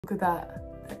Look at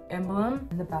that emblem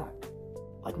in the back.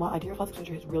 Like, my idea of plastic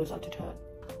surgery has really started to turn.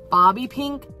 Barbie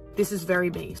pink. This is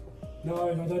very me.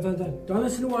 No, don't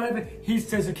listen to whatever he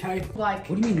says, okay? Like,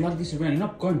 What do you mean lug this around? You're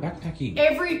not going backpacking.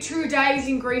 every 2 days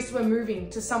in Greece we're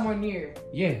moving to somewhere new.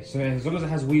 Yeah, so as long as it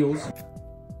has wheels.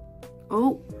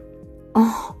 Oh.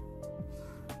 Oh.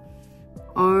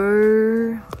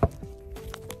 Oh.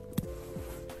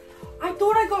 I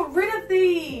thought I got rid of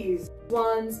these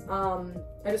ones.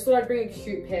 I just thought I'd bring a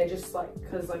cute pair, just like,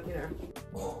 cause like, you know.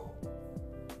 Oh.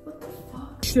 What the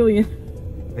fuck? Chilean.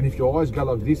 And if your eyes go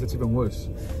like this, it's even worse.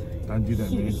 Don't do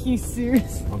that, man. He's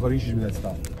serious. I've got issues with that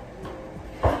stuff.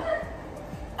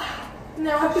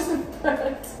 No, I'm just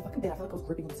burnt. Fucking bad. I feel like I was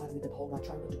gripping on the sides of the whole night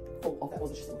trying not to fall off. That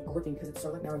wasn't just like gripping because it's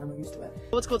so like narrow and I'm not used to it.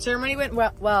 What's called ceremony went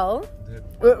well.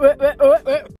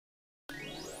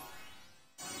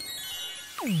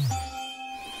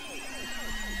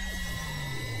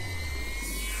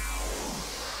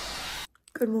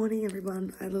 Good morning,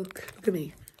 everyone. Look at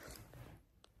me.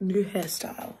 New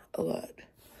hairstyle alert.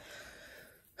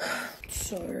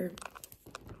 So,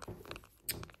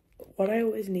 what I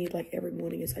always need, like every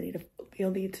morning, is I need to be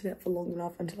on the internet for long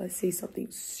enough until I see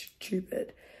something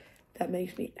stupid that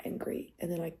makes me angry,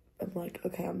 and then I'm like,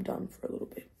 okay, I'm done for a little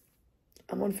bit.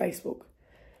 I'm on Facebook.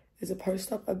 There's a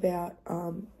post up about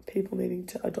people needing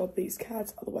to adopt these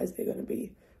cats, otherwise they're going to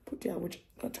be put down, which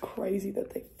that's crazy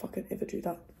that they fucking ever do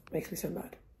that. Makes me so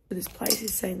mad. This place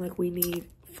is saying like we need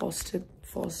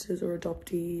fosters or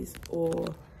adoptees,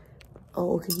 or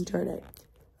can you donate?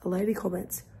 A lady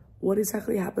comments, what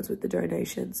exactly happens with the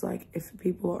donations? Like if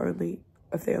they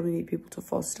only need people to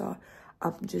foster,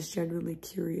 I'm just genuinely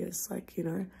curious, like, you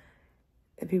know.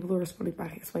 And people are responding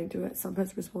back, explaining to it. Some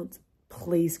person responds,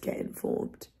 please get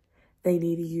informed. They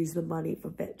need to use the money for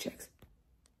vet checks.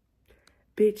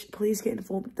 Bitch, please get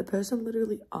informed. The person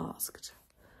literally asked.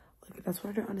 Like, that's what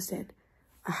I don't understand.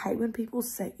 I hate when people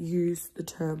use the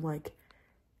term like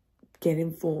get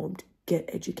informed, get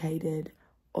educated,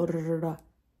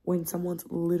 when someone's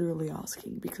literally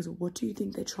asking, because what do you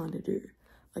think they're trying to do?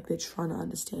 Like, they're trying to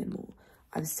understand more.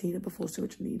 I've seen it before so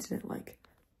much on the internet, like,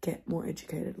 get more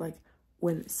educated. Like,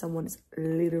 when someone is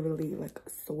literally, like,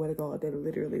 swear to God, they're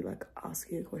literally, like,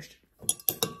 asking a question.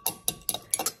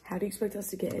 How do you expect us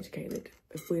to get educated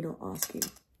if we're not asking?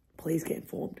 Please get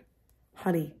informed.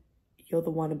 Honey, you're the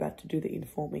one about to do the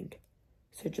informing.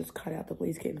 So just cut out the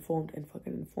please get informed and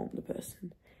fucking inform the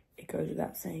person. It goes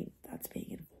without saying that's being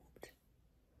informed.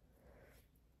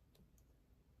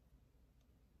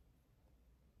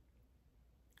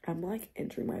 I'm like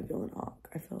entering my villain arc,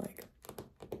 I feel like.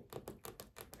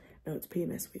 No, it's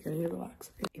PMS week, I need to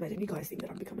relax. Imagine you guys think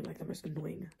that I'm becoming like the most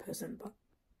annoying person, but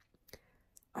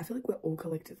I feel like we're all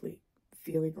collectively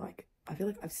feeling like, I feel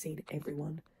like I've seen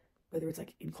everyone, whether it's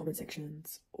like in comment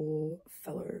sections or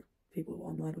fellow people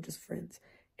online or just friends,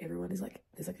 everyone is like,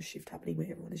 there's like a shift happening where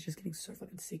everyone is just getting so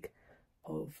fucking sick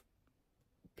of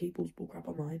people's bullcrap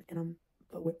online, and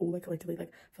but we're all like collectively,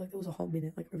 like, I feel like there was a whole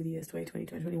minute, like over the years, 2020,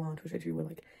 2021, 2022, where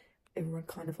like everyone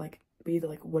kind of like, we either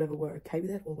like whatever, we're okay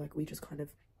with it, or like we just kind of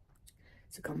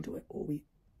succumb to it, or we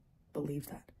believe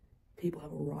that people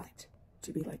have a right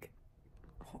to be like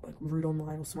rude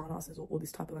online or smartasses or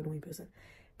this type of annoying person.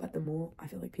 But the more I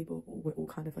feel like we're all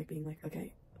kind of like being like,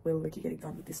 okay, we're like, you're getting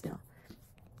done with this now.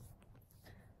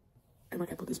 And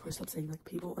like I put this post up saying like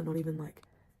people are not even like,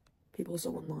 people are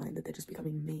so online that they're just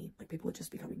becoming mean. Like people are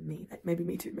just becoming mean. Like, maybe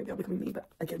me too, maybe I'm becoming mean, but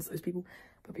against those people.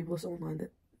 But people are so online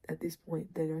that at this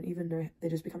point they don't even know, they're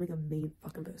just becoming a mean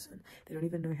fucking person. They don't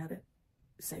even know how to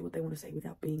say what they want to say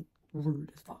without being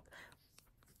rude as fuck.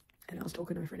 And I was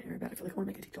talking to my friend Erin about it. I feel like I want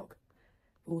to make a TikTok.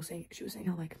 She was saying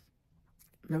how like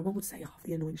no one would say half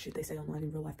the annoying shit they say online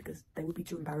in real life because they would be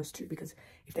too embarrassed to, because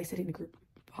if they said it in a group,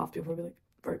 half people would be like,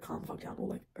 bro, calm the fuck down, or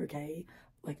like, okay,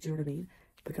 like, do you know what I mean?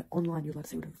 Because online you're allowed to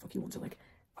say whatever the fuck you want. So like,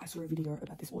 I saw a video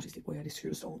about this autistic boy at his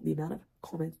shoe store, the amount of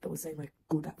comments that was saying like,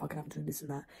 good, that fucking happened to him, this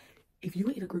and that. If you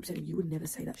were in a group setting, you would never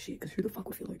say that shit, because who the fuck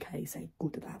would feel okay saying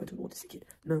good that happened to an autistic kid?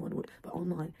 No one would. But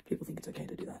online, people think it's okay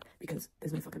to do that because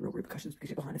there's no fucking real repercussions because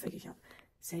you're behind a fake account.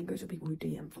 Same goes for people who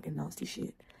DM fucking nasty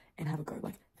shit and have a go.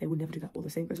 Like, they would never do that. Or the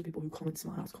same goes for people who comment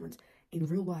smart ass comments. In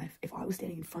real life, if I was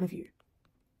standing in front of you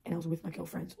and I was with my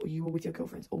girlfriends, or you were with your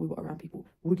girlfriends, or we were around people,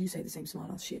 would you say the same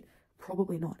smart ass shit?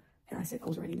 Probably not. And I said I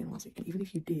was writing them last week, and even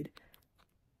if you did,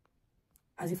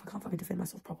 as if I can't fucking defend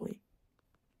myself properly,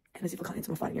 and as if I can't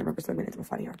answer my fighting error, answer my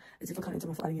fighting error, as if I can't answer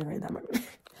my fighting error in that moment,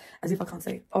 as if I can't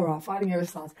say, alright, fighting error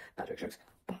starts, bad jokes.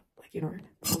 But like, you know,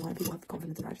 online people have the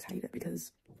confidence, and I just hate it,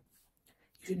 because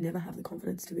you should never have the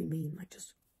confidence to be mean. Like,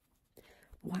 just,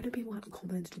 why do people have the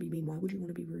confidence to be mean? Why would you want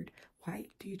to be rude? Why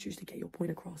do you choose to get your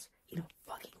point across in a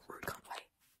fucking rude cunt way?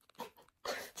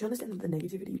 Do you understand that the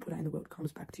negativity you put out in the world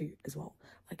comes back to you as well?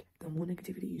 Like, the more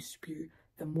negativity you spew,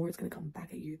 the more it's going to come back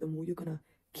at you, the more you're going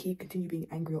to continue being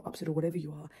angry or upset or whatever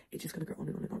you are. It's just going to go on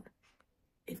and on and on.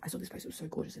 If I saw this place, it was so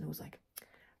gorgeous, and I was like,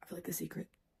 I feel like the secret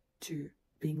to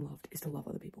being loved is to love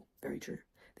other people. Very true.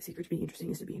 The secret to being interesting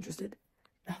is to be interested.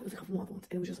 There was a couple more other ones,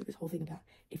 and it was just like this whole thing about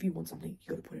if you want something,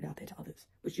 you got to put it out there to others,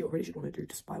 which you already should want to do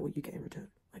despite what you get in return.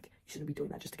 Like, you shouldn't be doing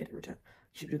that just to get it in return.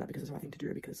 You should do that because it's the right thing to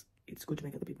do, because it's good to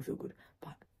make other people feel good.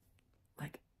 But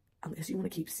like, unless you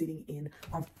want to keep sitting in,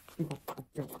 I mean,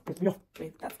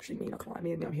 that's actually me, not gonna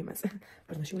lie, I'm here mess.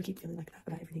 But unless you want to keep feeling like that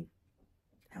about everything,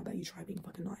 how about you try being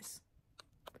fucking nice?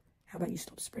 How about you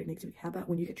stop spreading negativity? How about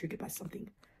when you get triggered by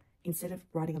something, instead of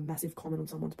writing a massive comment on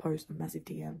someone's post, a massive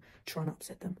DM, trying to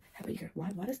upset them, how about you go,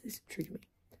 why does this trigger me?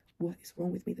 What is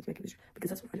wrong with me that's making this?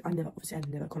 Because that's what I never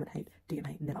comment hate, DM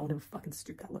hate, never. I will never fucking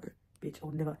stoop that low, bitch. I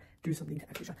will never do something to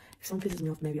actually try. If someone pisses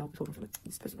me off, maybe I'll be talking from like,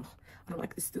 this person, oh, I don't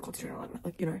like this, still concentrating on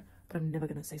like, you know, but I'm never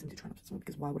going to say something to try and upset someone,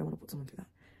 because why would I want to put someone through that?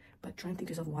 But try and think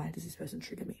to yourself, why does this person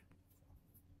trigger me?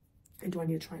 And do I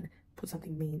need to try and put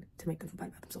something mean to make them feel bad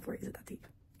about themselves, or is it that deep?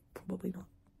 Probably not.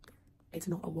 It's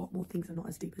not. A lot more things are not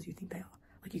as deep as you think they are.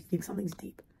 Like, you think something's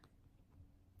deep,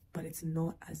 but it's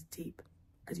not as deep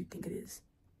as you think it is,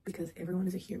 because everyone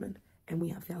is a human and we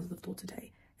have thousands of thoughts a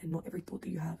day, and not every thought that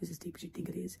you have is as deep as you think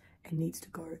it is and needs to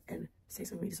go and say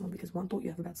something to someone, because one thought you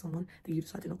have about someone that you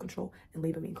decide to not control and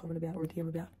leave a mean comment about or a DM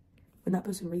about, when that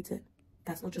person reads it,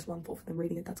 that's not just one thought for them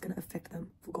reading it, that's going to affect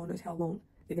them for God knows how long.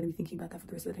 They're going to be thinking about that for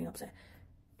the rest of the day and upset.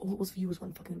 All it was for you was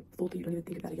one fucking thought that you don't even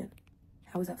think about again.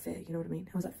 How is that fair? You know what I mean?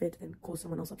 How is that fair to then cause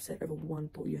someone else upset over one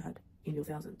thought you had in your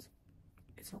thousands?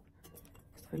 It's not.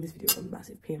 Starting this video with a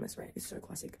massive PMS rant is so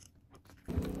classic.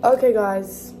 Okay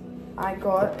guys, I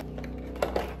got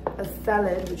a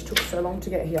salad which took so long to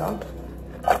get here.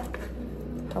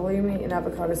 Halloumi and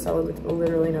avocado salad with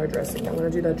literally no dressing. I'm gonna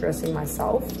do that dressing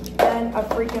myself. And a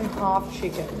freaking half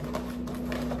chicken.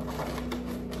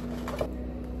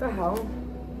 What the hell?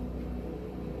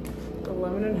 The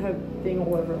lemon and herb thing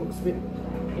all over it looks a bit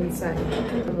insane.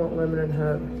 I want lemon and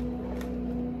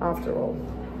herb after all.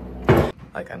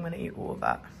 Like, I'm gonna eat all of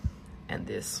that and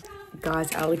this.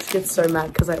 Guys, Alex gets so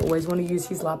mad because I always want to use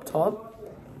his laptop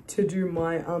to do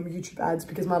my YouTube ads,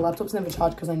 because my laptop's never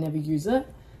charged because I never use it.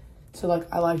 So like,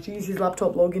 I like to use his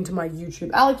laptop, log into my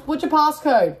YouTube. Alex, what's your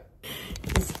passcode?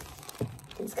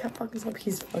 He's cat fucking up.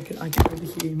 He's fucking, I can really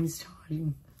hear him, he's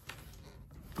charging.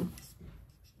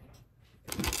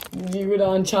 You would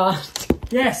uncharged.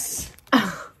 Yes.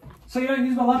 So you don't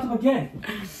use my laptop again?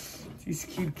 This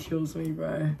kid kills me,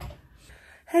 bro.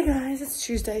 Hey guys, it's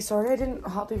Tuesday. Sorry I didn't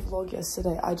hardly vlog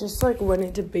yesterday. I just like went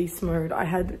into beast mode. I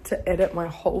had to edit my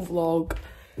whole vlog,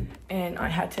 and I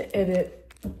had to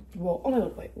edit, well, oh my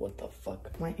god, wait, what the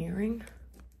fuck? My earring?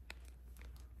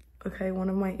 Okay, one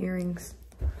of my earrings.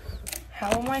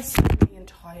 How am I seeing the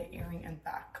entire earring and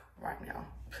back right now?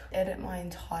 Edit my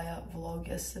entire vlog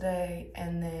yesterday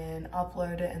and then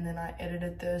upload it, and then I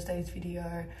edited Thursday's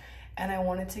video, and I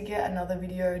wanted to get another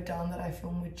video done that I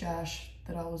filmed with Josh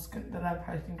that I'm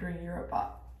posting during Europe,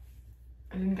 but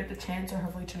I didn't get the chance, so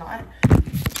hopefully tonight.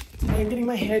 I'm getting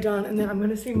my hair done, and then I'm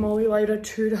gonna see Molly later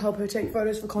too to help her take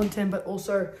photos for content, but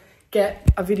also get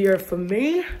a video for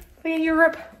me in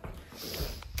Europe.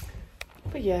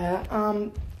 But yeah,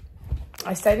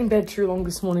 I stayed in bed too long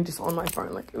this morning just on my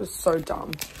phone. Like, it was so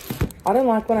dumb. I don't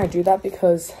like when I do that,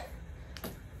 because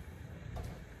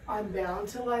I'm bound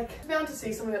to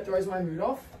see something that throws my mood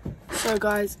off. So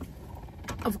guys,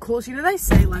 of course, you know they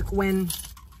say like when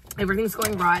everything's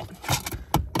going right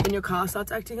and your car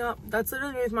starts acting up, that's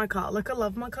literally me with my car. Like, I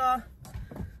love my car,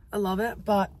 I love it,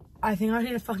 but I think I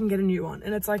need to fucking get a new one,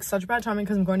 and it's like such bad timing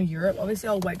because I'm going to Europe. Obviously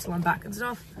I'll wait till I'm back and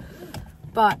stuff,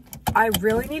 but I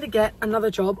really need to get another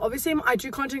job. Obviously I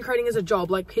do content creating as a job.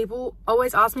 Like, people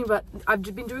always ask me, but I've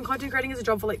been doing content creating as a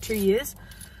job for like 2 years,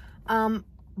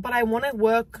 but I want to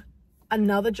work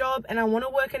another job, and I want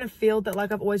to work in a field that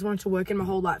like I've always wanted to work in my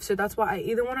whole life. So that's why I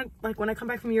either want to, like, when I come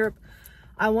back from Europe,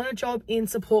 I want a job in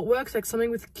support work, so like something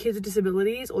with kids with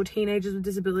disabilities or teenagers with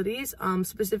disabilities,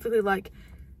 specifically. Like,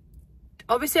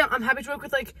 obviously I'm happy to work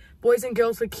with like boys and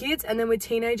girls for kids, and then with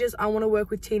teenagers I want to work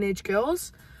with teenage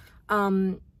girls.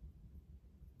 I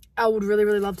would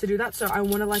really love to do that, so I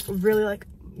want to like really like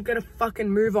get a fucking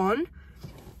move on.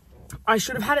 I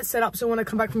should have had it set up so when I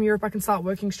come back from Europe I can start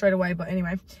working straight away, but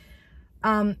anyway.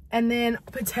 And then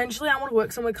potentially I want to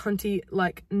work somewhere cunty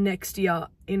like next year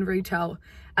in retail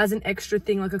as an extra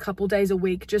thing, like a couple days a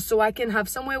week, just so I can have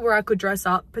somewhere where I could dress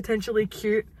up, potentially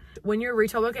cute. When you're a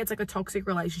retail worker, it's like a toxic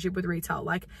relationship with retail.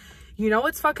 Like, you know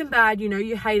it's fucking bad, you know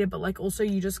you hate it, but like also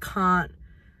you just can't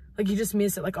Like, you just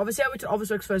miss it. Like, obviously I went to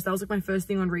Officeworks first. That was like my first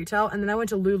thing on retail. And then I went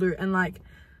to Lulu, and like,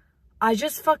 I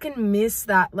just fucking miss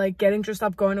that. Like, getting dressed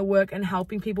up, going to work and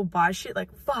helping people buy shit.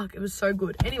 Like, fuck, it was so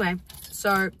good. Anyway,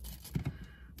 so,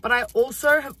 but I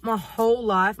also have my whole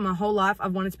life,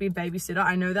 I've wanted to be a babysitter.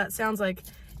 I know that sounds like,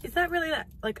 is that really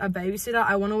like a babysitter?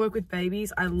 I want to work with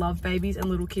babies. I love babies and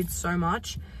little kids so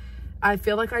much. I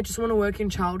feel like I just want to work in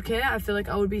childcare. I feel like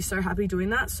I would be so happy doing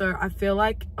that. So I feel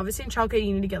like, obviously in childcare,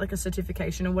 you need to get like a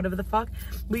certification or whatever the fuck.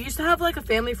 We used to have like a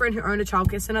family friend who owned a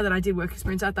childcare center that I did work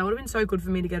experience at. That would have been so good for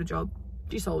me to get a job.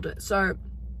 She sold it. So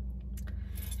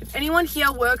if anyone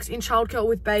here works in childcare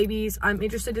with babies, I'm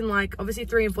interested in like, obviously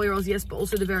 3 and 4 year olds, yes, but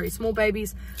also the very small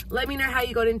babies. Let me know how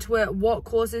you got into it, what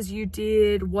courses you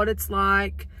did, what it's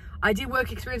like. I did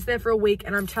work experience there for a week,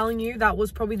 and I'm telling you, that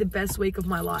was probably the best week of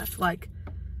my life. Like,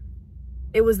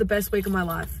 it was the best week of my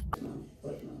life.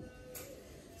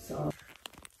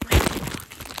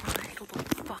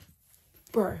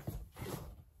 Bro,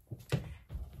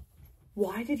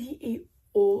 why did he eat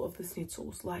all of the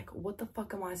schnitzels? Like, what the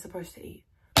fuck am I supposed to eat?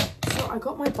 So I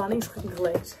got my Bunnings click and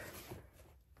collect.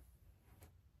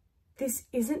 This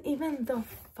isn't even the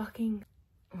fucking...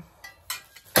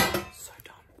 so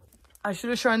dumb. I should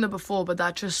have shown the before, but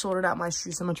that just sorted out my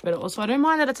shoe so much better. Also, I don't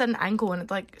mind that it's at an ankle and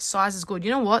it's like size is good.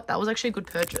 You know what? That was actually a good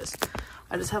purchase.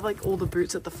 I just have like all the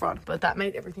boots at the front, but that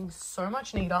made everything so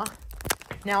much neater.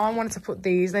 Now I wanted to put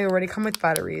these. They already come with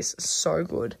batteries. So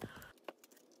good.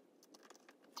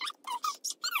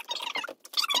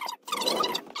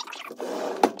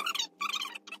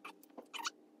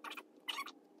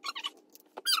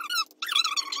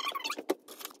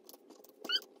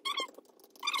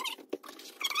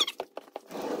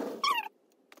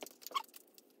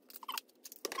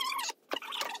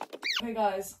 Okay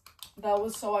guys, that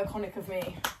was so iconic of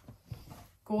me.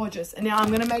 Gorgeous. And now I'm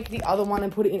going to make the other one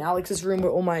and put it in Alex's room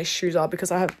where all my shoes are, because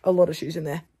I have a lot of shoes in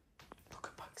there.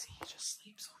 Look at Bugsy, he just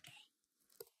sleeps all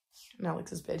day. In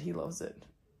Alex's bed, he loves it.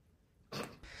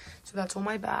 So that's all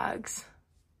my bags,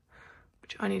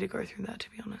 which I need to go through that,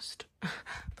 to be honest.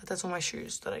 But that's all my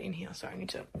shoes that are in here, so I need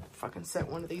to fucking set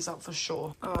one of these up for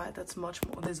sure. Alright, that's much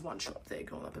more. There's one shop there,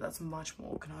 ignore that, but that's much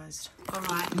more organised.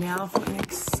 Alright, now for an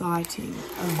exciting,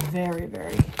 very,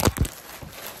 very...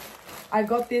 I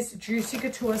got this Juicy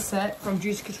Couture set from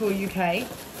Juicy Couture UK.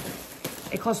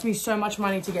 It cost me so much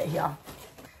money to get here.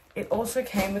 It also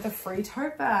came with a free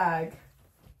tote bag.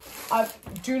 I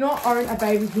do not own a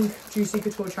baby pink Juicy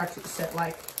Couture tracksuit set.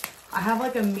 Like, I have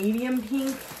like a medium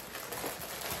pink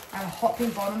and hot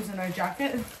pink bottoms and no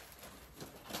jacket.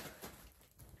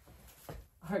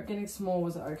 I hope getting small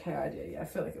was an okay idea. Yeah, I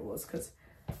feel like it was, because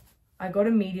I got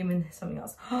a medium and something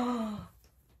else.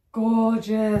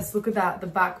 Gorgeous. Look at that. The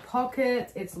back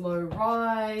pocket. It's low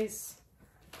rise.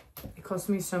 It cost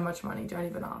me so much money. Don't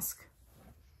even ask.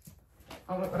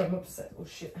 Oh my god, I'm upset. Oh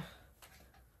shit.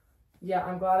 Yeah,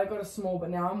 I'm glad I got a small, but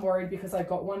now I'm worried because I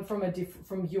got one from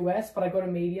from US, but I got a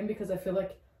medium because I feel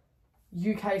like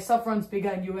UK stuff runs bigger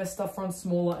and US stuff runs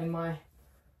smaller in my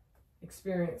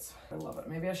experience. I love it.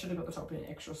 Maybe I should have got the top in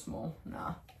extra small.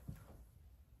 Nah.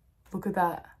 Look at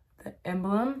that. The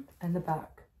emblem and the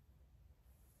back.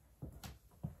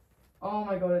 Oh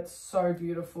my god, it's so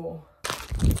beautiful.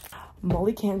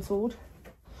 Molly cancelled.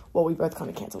 Well, we both kind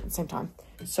of cancelled at the same time.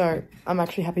 So I'm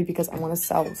actually happy because I want to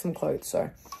sell some clothes. So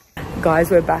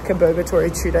guys, we're back at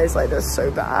Burgatory 2 days later.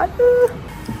 So bad.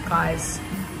 Guys,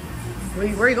 where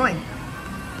are you going?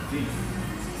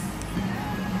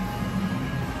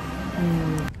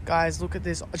 Guys, look at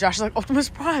this. Josh is like, Optimus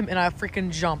Prime, and I freaking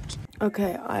jumped.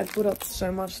 Okay, I put up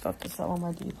so much stuff to sell on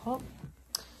my Depop.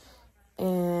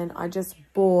 And I just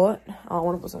bought, I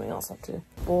want to put something else up too.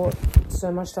 Bought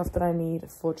so much stuff that I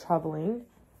need for traveling.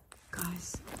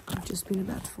 Guys, I've just been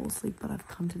about to fall asleep, but I've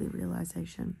come to the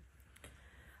realization.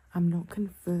 I'm not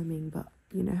confirming, but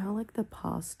you know how like the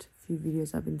past few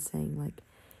videos I've been saying, like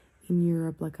in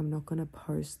Europe, like I'm not going to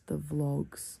post the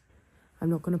vlogs. I'm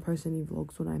not going to post any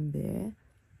vlogs when I'm there.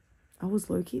 I was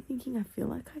low-key thinking I feel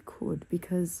like I could,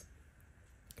 because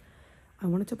I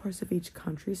wanted to post of each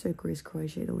country, so Greece,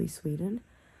 Croatia, Italy, Sweden.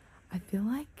 I feel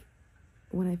like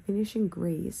when I finish in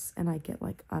Greece and I get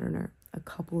like, I don't know, a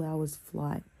couple hours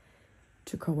flight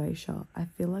to Croatia, I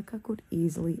feel like I could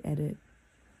easily edit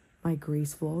my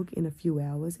Greece vlog in a few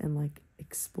hours and like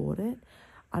export it.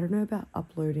 I don't know about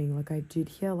uploading. Like I did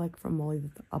hear like from Molly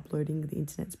that the uploading the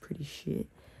internet's pretty shit.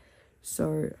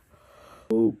 So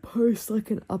I'll post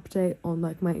like an update on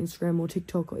like my Instagram or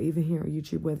TikTok or even here on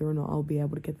YouTube whether or not I'll be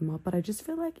able to get them up. But I just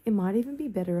feel like it might even be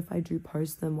better if I do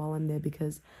post them while I'm there,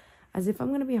 because as if I'm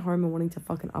going to be home and wanting to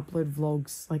fucking upload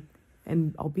vlogs, like,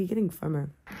 and I'll be getting FOMO.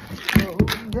 Oh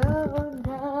no,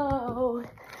 no,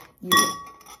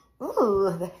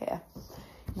 Ooh, the hair.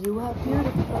 You are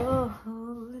beautiful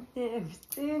in every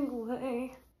single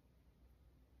way.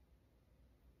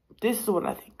 This is what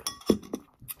I think.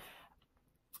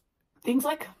 Things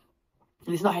like,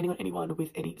 and it's not hating on anyone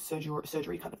with any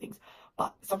surgery kind of things,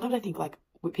 but sometimes I think like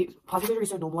with plastic surgery is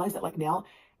so normalized that like now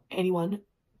anyone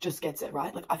just gets it,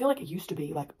 right? Like I feel like it used to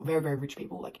be like very, very rich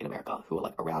people like in America who are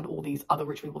like around all these other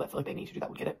rich people that feel like they need to do that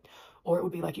would get it. Or it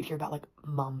would be like you hear about like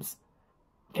mums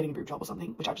getting a boob job or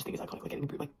something, which I just think is iconic, like getting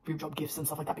like boob job gifts and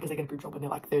stuff like that because they get a boob job when they're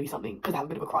like 30 something because they have a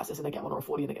bit of a crisis and they get one, or a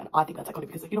 40 and again. I think that's iconic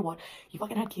because like, you know what, you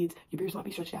fucking had kids, your boobs might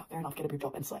be stretched out, fair enough, get a boob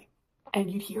job and slay.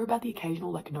 And you'd hear about the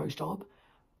occasional like nose job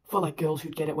for like girls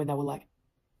who'd get it when they were like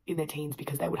in their teens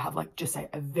because they would have like just say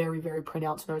a very, very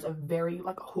pronounced nose, a very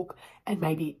like a hook, and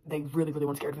maybe they really, really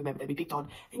want to get rid of it, maybe they'd be picked on.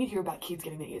 And you'd hear about kids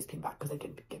getting their ears pinned back because they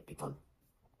get picked on.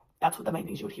 That's what the main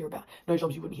things you would hear about. Nose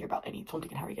jobs you wouldn't hear about any Tom,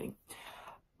 Dick and Harry getting.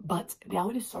 But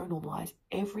now it is so normalized,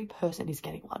 every person is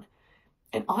getting one.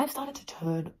 And I've started to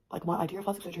turn, like my idea of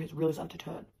plastic surgery has really started to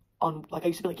turn on, like I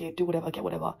used to be like, yeah, do whatever, get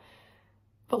whatever.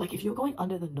 But like if you're going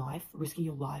under the knife, risking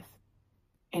your life,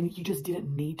 and you just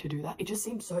didn't need to do that, it just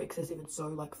seems so excessive and so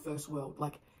like first world.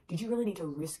 Like, did you really need to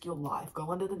risk your life,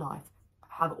 go under the knife,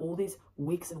 have all these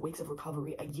weeks and weeks of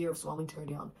recovery, a year of swelling to go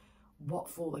down? What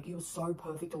for? Like you were so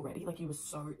perfect already, like you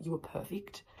were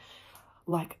perfect.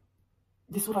 Like,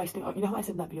 this is what I used to think. You know how I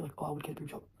said that, be like, oh, I would get a boob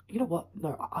job. You know what?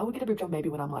 No, I would get a boob job maybe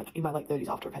when I'm like in my late 30s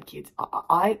after I've had kids.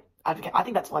 I advocate. I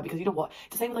think that's fine because you know what?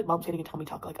 It's the same with like mums getting a tummy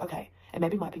tuck. Like, okay, and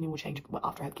maybe my opinion will change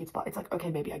after I have kids, but it's like,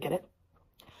 okay, maybe I get it.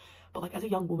 But like as a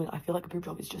young woman, I feel like a boob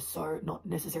job is just so not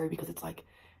necessary because it's like,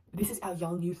 this is our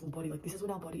young, youthful body. Like this is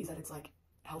when our body is at its like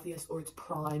healthiest or its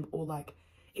prime, or like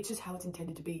it's just how it's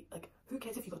intended to be. Like who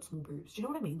cares if you got small boobs? Do you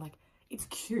know what I mean? Like, it's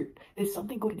cute. There's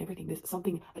something good in everything. There's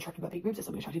something attractive about big boobs. There's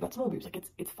something attractive about small boobs. Like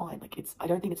it's fine. Like I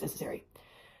don't think it's necessary.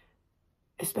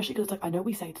 Especially because it's like, I know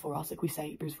we say it's for us. Like we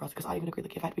say boobs for us because I even agree.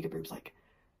 Like if I had bigger boobs, like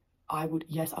I would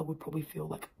probably feel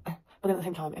like, but then at the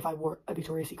same time, if I wore a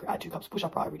Victoria's Secret at 2 cups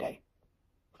push-up bra every day,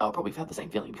 I would probably have the same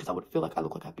feeling because I would feel like I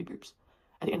look like I have big boobs.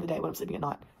 At the end of the day, when I'm sleeping at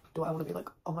night, do I want to be like,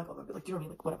 oh my God, I'd be like, do you know what I mean?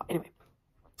 Like whatever. Anyway.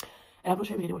 And I'm not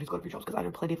shaming anyone who's got a boob jobs because I know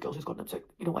plenty of girls who's gotten them. So,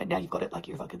 you know what, now you've got it, like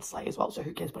you're fucking slay as well. So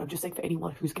who cares? But I'm just saying for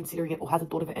anyone who's considering it or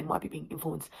hasn't thought of it and might be being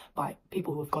influenced by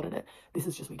people who have gotten it, this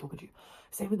is just me talking to you.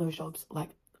 Same with nose jobs. Like,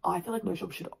 I feel like nose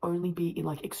jobs should only be in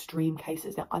like extreme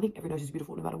cases. Now, I think every nose is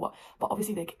beautiful no matter what. But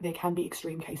obviously there can be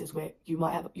extreme cases where you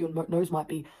might have, your nose might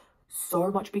be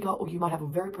so much bigger, or you might have a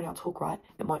very pronounced hook, right?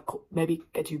 That might maybe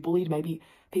get you bullied, maybe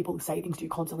people say things to you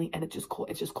constantly and it just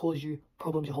causes you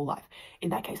problems your whole life. In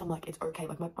that case, I'm like, it's okay.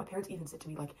 Like my parents even said to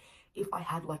me, like, if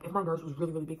my nose was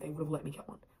really, really big, they would have let me get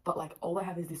one. But like, all I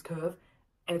have is this curve,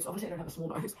 and it's obviously I don't have a small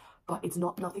nose, but it's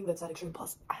nothing that's that extreme.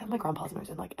 Plus, I have my grandpa's nose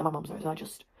and my mum's nose, and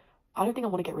I don't think I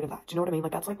want to get rid of that. Do you know what I mean?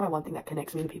 Like, that's like my one thing that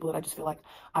connects me to people that I just feel like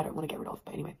I don't want to get rid of.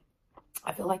 But anyway,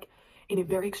 I feel like in a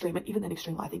very extreme, and even then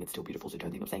extreme, I think it's still beautiful. So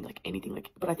don't think I'm saying like anything,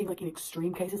 like, but I think like in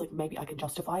extreme cases, like maybe I can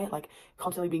justify it, like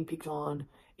constantly being picked on.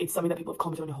 It's something that people have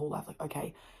commented on your whole life, like,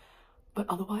 okay. But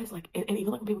otherwise, like, and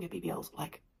even like when people get BBLs,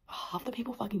 like half the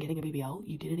people fucking getting a BBL,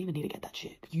 you didn't even need to get that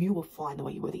shit. You were fine the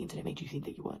way you were. The internet made you think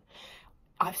that you weren't.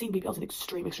 I've seen BBLs in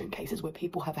extreme cases where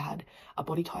people have had a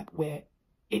body type where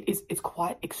it's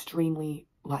quite extremely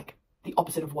like the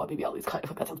opposite of what BBL is, kind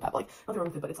of. That sounds bad, but like nothing wrong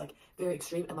with it, but it's like very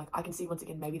extreme. And like I can see once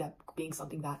again maybe that being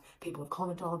something that people have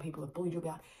commented on, people have bullied you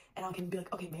about, and I can be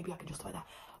like, okay, maybe I can justify that.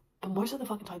 But most of the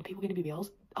fucking time, the people getting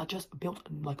BBLs are just built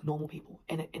like normal people,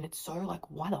 and it's so like,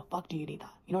 why the fuck do you need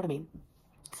that? You know what I mean?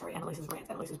 Sorry, Annalise's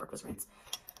breakfast rants.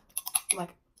 Like,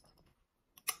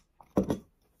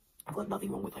 I've got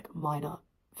nothing wrong with like minor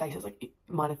faces, like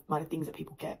minor things that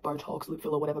people get, Botox, lip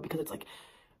filler, whatever, because it's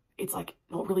like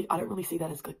not really, I don't really see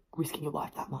that as like risking your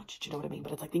life that much. Do you know what I mean?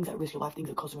 But it's like things that risk your life, things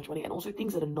that cost so much money, and also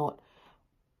things that are not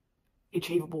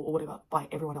achievable or whatever by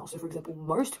everyone else. So for example,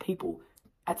 most people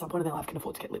at some point in their life can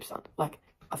afford to get lips done. Like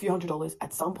a few $100s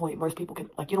at some point, most people can,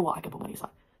 like, you know what, I can put money aside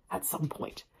at some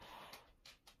point.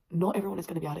 Not everyone is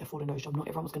going to be able to afford a nose job. Not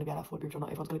everyone's going to be able to afford a boob job.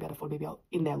 Not everyone's going to be able to afford a BBL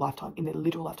in their lifetime, in their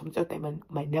literal lifetime. So they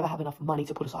may never have enough money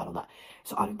to put aside on that.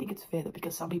 So I don't think it's fair that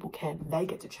because some people can, they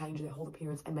get to change their whole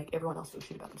appearance and make everyone else feel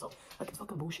shit about themselves. Like, it's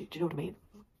fucking bullshit. Do you know what I mean?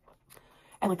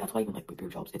 And like, that's why even like with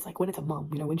boob jobs, it's like when it's a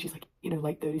mum, you know, when she's like, you know,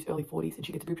 late 30s, early 40s, and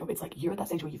she gets a boob job, it's like you're at that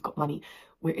stage where you've got money,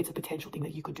 where it's a potential thing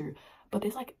that you could do. But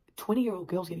there's like 20-year-old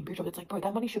girls getting boob jobs. It's like, bro,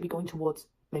 that money should be going towards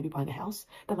maybe buying a house.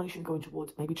 That money should be going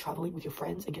towards maybe traveling with your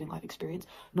friends and getting life experience,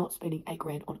 not spending $8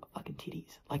 grand on fucking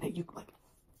titties. Like that, you like.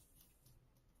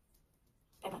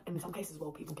 And in some cases, well,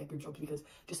 people get boob jobs because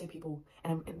just say people,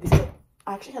 and this is like,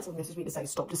 I actually had someone message me to say,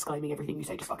 stop disclaiming everything you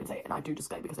say, just fucking say it. And I do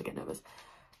disclaim because I get nervous.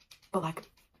 But like,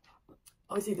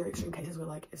 Obviously, there are extreme cases where,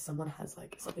 like, if someone has,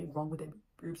 like, something wrong with their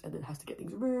boobs and then has to get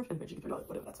things removed and eventually get rid of it,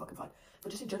 whatever, that's fucking fine. But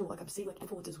just in general, like, I'm seeing, like,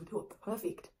 influencers who are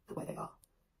perfect the way they are.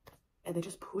 And they're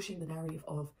just pushing the narrative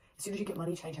of, as soon as you get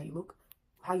money, change how you look.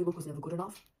 How you look was never good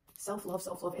enough. Self-love,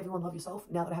 self-love, everyone love yourself.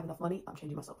 Now that I have enough money, I'm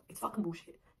changing myself. It's fucking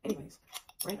bullshit. Anyways,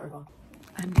 rant over.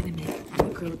 I'm gonna make the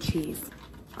grilled cheese.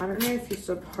 I don't know if you're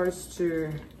supposed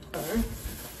to.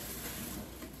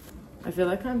 I feel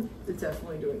like I'm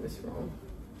definitely doing this wrong.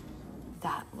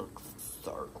 That looks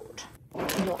so good.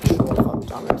 I'm not sure if I've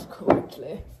done it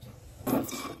correctly.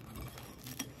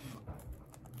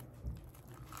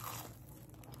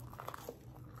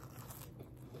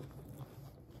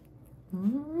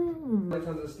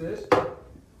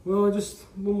 Well, just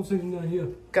one more section down here.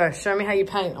 Go, show me how you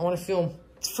paint. I want to film.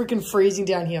 It's freaking freezing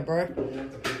down here, bro.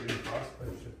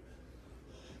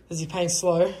 Does he paint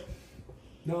slow?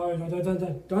 No,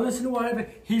 don't listen to whatever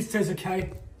he says,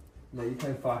 okay? No, you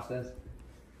paint fast, Dad.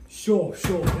 Sure,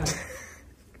 okay.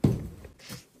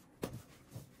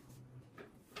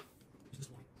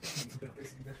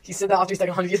 He said that after he's like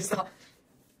 100 years old.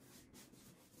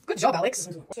 Good job, Alex.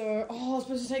 So, I was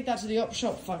supposed to take that to the op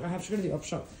shop. Fuck, I have to go to the op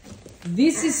shop.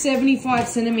 This is 75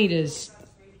 centimeters.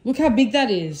 Look how big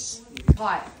that is.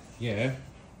 Height. Yeah.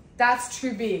 That's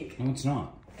too big. No, it's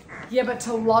not. Yeah, but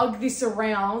to lug this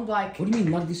around, like... What do you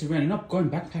mean lug this around? You're not going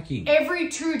backpacking. Every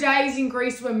 2 days in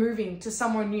Greece, we're moving to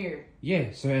somewhere new.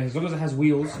 Yeah, so as long as it has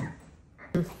wheels.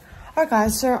 Alright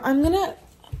guys, so I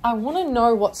want to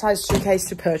know what size suitcase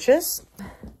to purchase.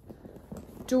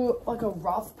 Do like a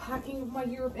rough packing of my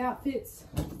Europe outfits.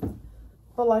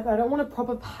 But like, I don't want a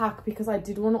proper pack because I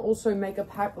did want to also make a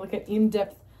pack, like an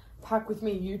in-depth pack with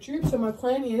me YouTube. So my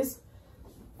plan is,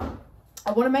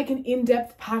 I want to make an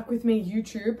in-depth pack with me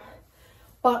YouTube,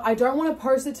 but I don't want to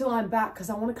post it till I'm back because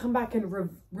I want to come back and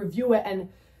review it and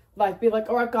like be like,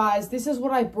 all right guys, this is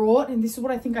what I brought and this is what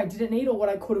I think I didn't need or what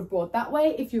I could have brought. That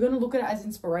way, if you're going to look at it as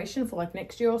inspiration for like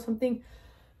next year or something,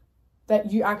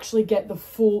 that you actually get the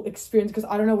full experience because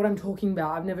I don't know what I'm talking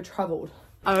about. I've never traveled.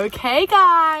 Okay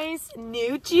guys,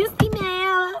 new juicy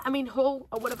mail. I mean haul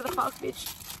or whatever the fuck,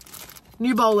 bitch.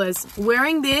 New bowlers.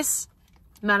 Wearing this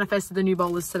manifested the new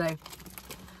bowlers today.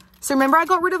 So remember I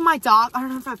got rid of my dark, I don't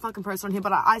know if I fucking posted on here,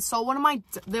 but I sold one of my,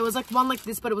 there was like one like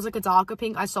this, but it was like a darker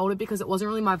pink. I sold it because it wasn't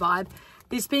really my vibe.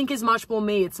 This pink is much more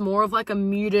me. It's more of like a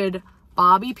muted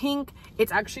Barbie pink.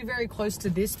 It's actually very close to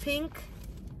this pink,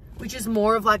 which is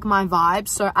more of like my vibe.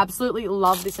 So absolutely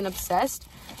love this and obsessed.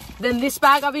 Then this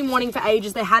bag I've been wanting for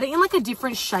ages. They had it in like a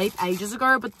different shape ages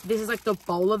ago, but this is like the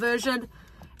bowler version.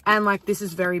 And like, this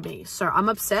is very me. So I'm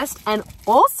obsessed. And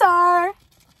also,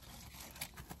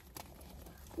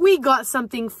 we got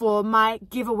something for my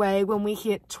giveaway when we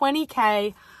hit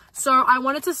 20K. So I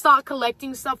wanted to start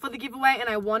collecting stuff for the giveaway. And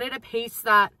I wanted a piece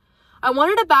that, I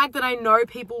wanted a bag that I know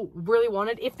people really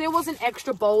wanted. If there was an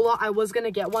extra bowler, I was going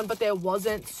to get one, but there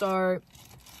wasn't. So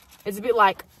it's a bit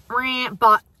like,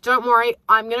 but don't worry.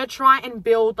 I'm going to try and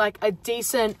build like a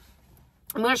decent,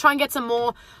 I'm going to try and get some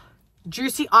more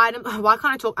juicy items. Why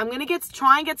can't I talk? I'm going to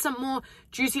try and get some more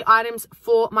juicy items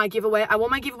for my giveaway. I want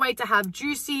my giveaway to have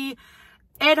Juicy,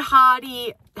 Ed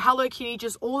Hardy, Hello Kitty,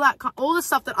 just all that, all the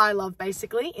stuff that I love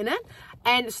basically in it.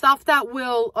 And stuff that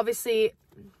will obviously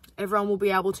everyone will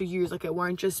be able to use. Like it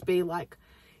won't just be like,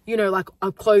 you know, like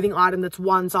a clothing item that's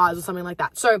one size or something like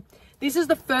that. So this is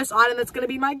the first item that's going to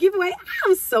be my giveaway.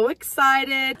 I'm so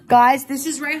excited. Guys, this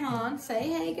is Rayhan. Say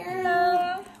hey,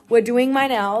 girl. We're doing my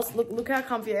nails. Look how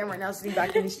comfy I am right now sitting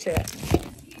back in this chair.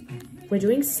 We're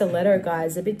doing stiletto,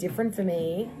 guys. A bit different for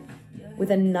me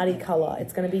with a nutty color.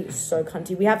 It's going to be so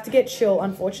cunty. We have to get chill,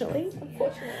 unfortunately.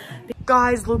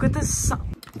 Guys, look at this.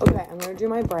 Okay, I'm going to do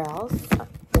my brows.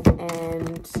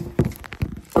 And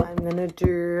I'm going to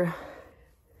do...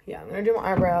 yeah, I'm going to do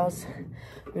my eyebrows.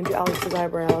 I'm going to do Alex's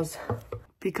eyebrows.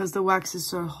 Because the wax is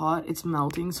so hot, it's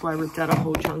melting. So I ripped out a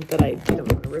whole chunk that I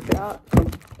didn't want to rip out.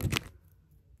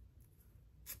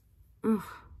 Ugh.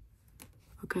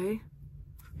 Okay.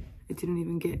 It didn't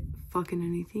even get fucking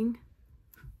anything.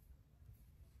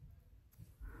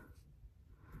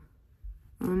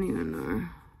 I don't even know.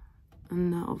 And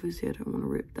now obviously I don't want to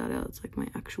rip that out. It's like my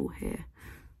actual hair.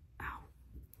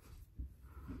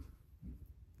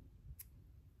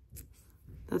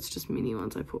 That's just mini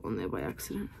ones I put on there by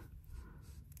accident.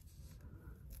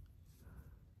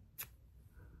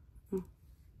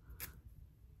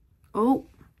 Oh.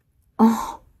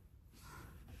 Oh.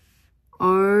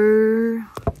 Oh.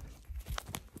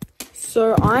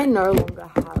 So I no longer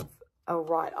have a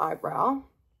right eyebrow.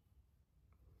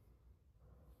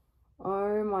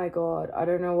 Oh my god. I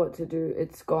don't know what to do.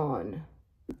 It's gone.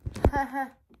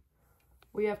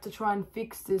 we have to try and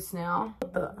fix this now.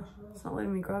 It's not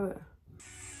letting me grab it.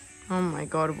 Oh my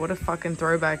god, what a fucking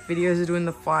throwback. Videos are doing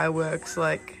the fireworks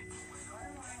like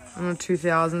on the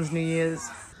 2000s New Year's.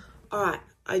 Alright,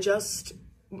 I just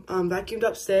vacuumed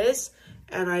upstairs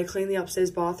and I cleaned the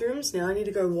upstairs bathrooms. Now I need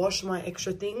to go wash my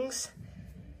extra things.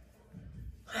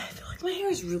 I feel like my hair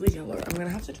is really yellow. I'm gonna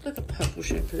have to do like a purple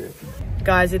shampoo.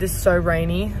 Guys, it is so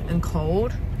rainy and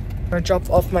cold. I'm gonna drop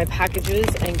off my packages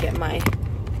and get my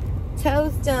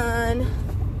toes done.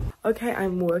 Okay,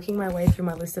 I'm working my way through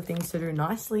my list of things to do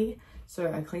nicely.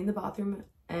 So I cleaned the bathroom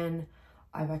and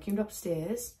I vacuumed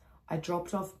upstairs. I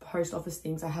dropped off post office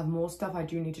things. I have more stuff I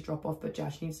do need to drop off, but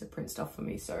Josh needs to print stuff for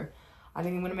me. So I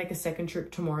think I'm gonna make a second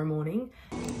trip tomorrow morning.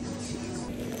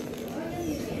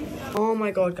 Oh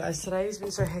my god, guys, today has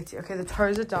been so hectic. Okay, the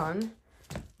toes are done.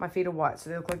 My feet are white, so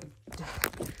they look like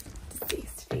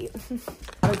deceased feet.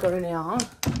 I got it now.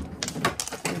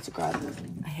 I need to grab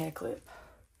a hair clip.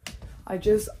 I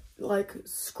just like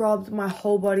scrubbed my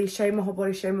whole body, shaved my whole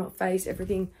body, shaved my face,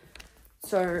 everything,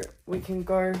 so we can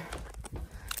go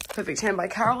perfect tan by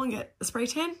Carol and get a spray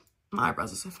tan. My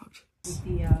eyebrows are so fucked.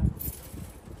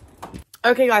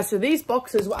 Okay, guys, so these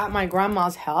boxes were at my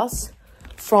grandma's house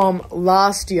from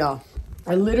last year.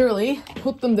 I literally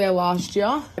put them there last year.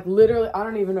 Like, literally, I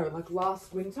don't even know, like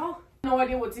last winter. No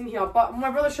idea what's in here, but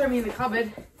my brother showed me in the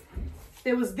cupboard.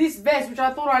 There was this vest, which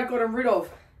I thought I'd gotten rid of,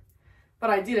 but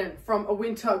I didn't, from a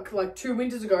winter, like 2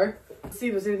 winters ago. Let's see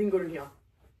if there's anything good in here.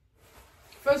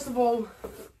 First of all,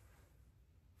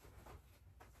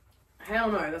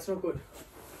 hell no, that's not good.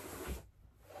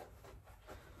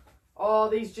 Oh,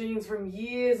 these jeans from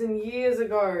years and years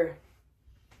ago.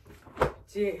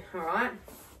 Gee, all right.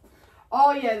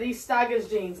 Oh yeah, these Staggers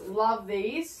jeans, love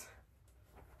these.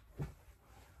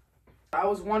 I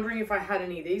was wondering if I had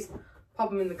any of these. Pop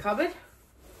them in the cupboard.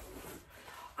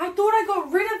 I thought I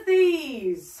got rid of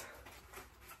these.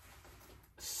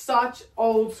 Such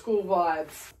old school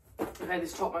vibes. Okay,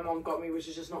 this top my mom got me, which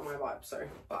is just not my vibe, so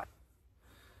bye.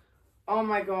 Oh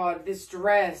my god, this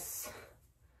dress.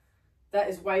 That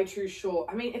is way too short.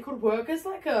 I mean, it could work as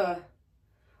like a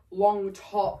long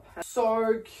top.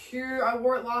 So cute. I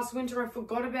wore it last winter. I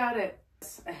forgot about it.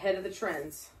 Ahead of the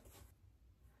trends.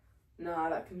 Nah,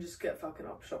 that can just get fucking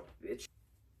up shop, bitch.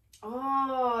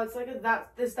 Oh, it's like a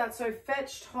That's So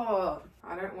Fetch top.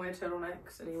 I don't wear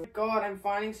turtlenecks anymore. God, I'm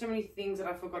finding so many things that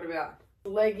I forgot about.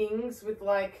 Leggings with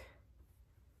like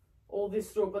all this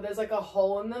stuff, but there's like a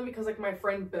hole in them because like my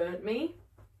friend burnt me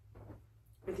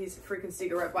with his freaking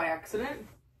cigarette by accident.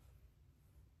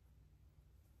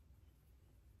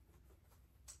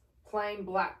 Plain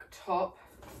black top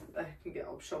that I can get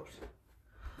up shopped.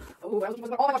 Oh my gosh,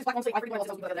 it's black on sleeve. I freaking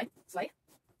myself the other day. Slay.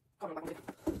 Come on, black on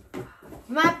sleeve.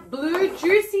 My blue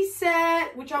juicy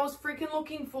set, which I was freaking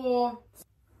looking for.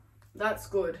 That's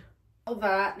good. All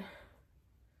that.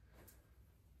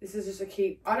 This is just a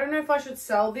keep. I don't know if I should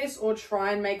sell this or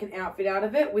try and make an outfit out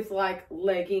of it with like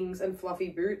leggings and fluffy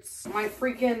boots. My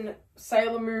freaking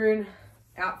Sailor Moon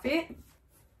outfit.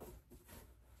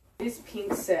 This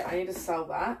pink set, I need to sell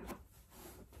that.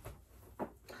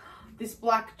 This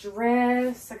black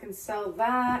dress, I can sell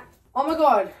that. Oh my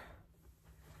god.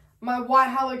 My white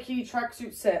Hello Kitty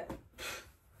tracksuit set.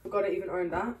 Forgot I even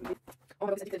owned that. Oh my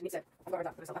god, this is a knit set. I've got to own that.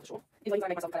 I'm going to sell that for sure. These leggings I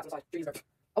make myself cut out on the side. Judy's rope.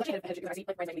 I'll actually head because I see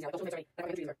like brands make these now. Like,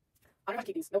 already. I don't know if I have to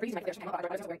keep these. No reason to make them. I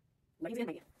don't know if leggings in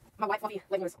maybe. My white fluffy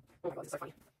leggings. Oh my god, this is so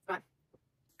funny. Alright.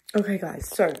 Okay guys,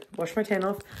 so wash my tan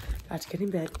off. About to get in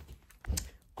bed.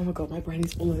 Oh my god, my brain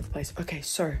is all over the place. Okay,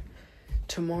 so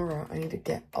tomorrow I need to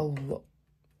get a lot.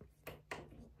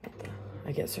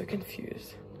 I get so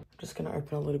confused. I'm just gonna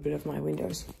open a little bit of my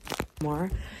windows. Tomorrow,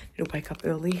 I need to wake up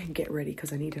early and get ready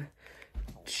because I need to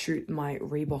shoot my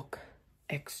Reebok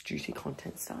X juicy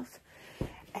content stuff.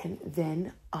 And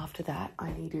then after that,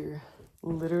 I need to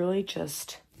literally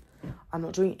just, I'm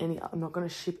not gonna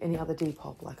ship any other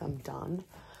Depop, like I'm done.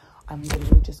 I'm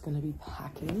literally just gonna be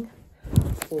packing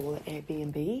for the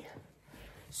Airbnb.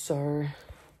 So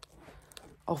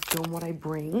I'll film what I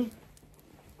bring.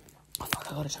 Oh fuck,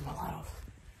 I gotta turn my light off.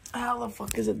 How the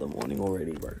fuck is it the morning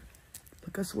already, bro?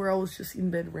 Like I swear I was just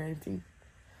in bed ranting.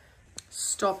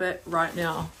 Stop it right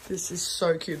now. This is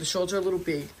so cute. The shorts are a little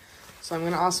big. So I'm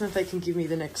gonna ask them if they can give me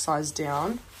the next size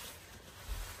down.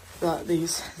 But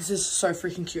this is so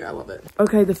freaking cute. I love it.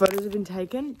 Okay, the photos have been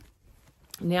taken.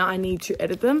 Now I need to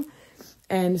edit them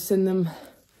and send them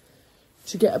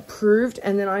to get approved.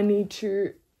 And then I need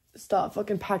to start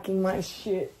fucking packing my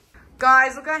shit.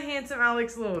 Guys, look how handsome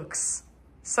Alex looks.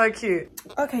 So cute.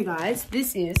 Okay, guys,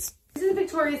 this is a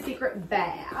Victoria's Secret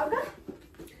bag.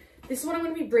 This is what I'm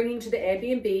going to be bringing to the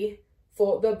Airbnb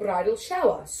for the bridal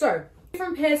shower. So,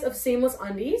 Different pairs of seamless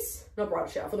undies, not bridal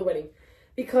shower, for the wedding.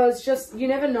 Because just, you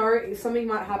never know, if something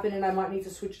might happen and I might need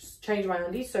to change my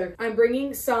undies. So I'm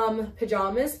bringing some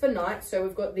pajamas for night. So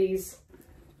we've got these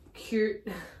cute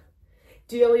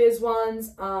Delia's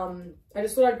ones. I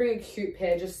just thought I'd bring a cute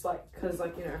pair just like, cause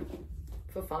like, you know,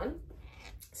 for fun.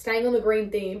 Staying on the green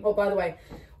theme. Oh, by the way,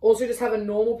 also just have a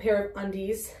normal pair of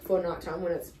undies for nighttime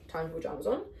when it's time to put pajamas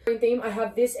on. Green theme, I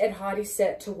have this Ed Hardy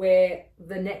set to wear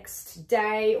the next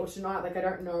day or tonight. Like, I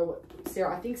don't know what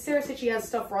I think Sarah said she has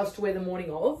stuff for us to wear the morning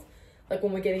of, like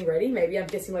when we're getting ready. Maybe I'm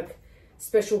guessing like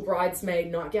special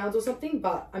bridesmaid nightgowns or something,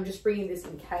 but I'm just bringing this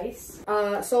in case.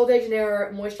 Sol de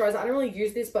Janeiro moisturizer. I don't really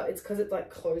use this, but it's because it like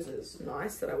closes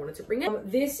nice that I wanted to bring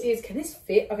it. This is, can this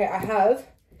fit? Okay, I have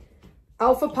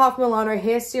Alpha Puff Milano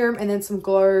hair serum and then some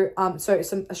glow,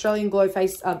 some Australian Glow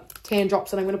face tan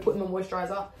drops that I'm going to put in my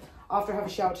moisturizer after I have a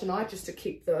shower tonight, just to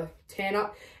keep the tan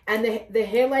up. And the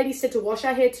hair lady said to wash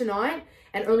our hair tonight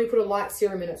and only put a light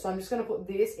serum in it. So I'm just going to put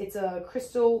this. It's a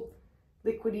crystal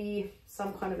liquidy,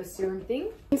 some kind of a serum thing.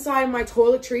 Inside my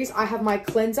toiletries, I have my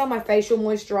cleanser, my facial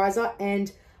moisturizer,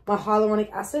 and my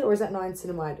hyaluronic acid, or is that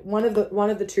niacinamide? One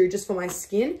of the two, just for my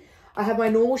skin. I have my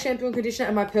normal shampoo and conditioner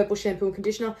and my purple shampoo and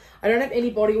conditioner. I don't have any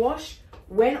body wash.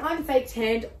 When I'm fake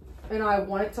tanned and I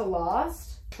want it to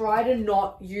last, try to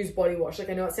not use body wash. Like,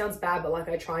 I know it sounds bad, but like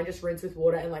I try and just rinse with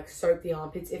water and like soak the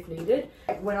armpits if needed.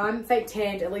 When I'm fake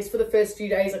tanned, at least for the first few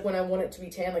days, like when I want it to be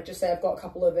tan, like just say I've got a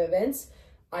couple of events,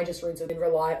 I just rinse it and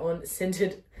rely on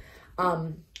scented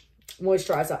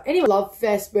moisturizer. Anyway, love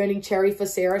Fest Burning Cherry for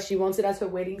Sarah. She wants it as her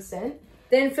wedding scent.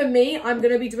 Then for me, I'm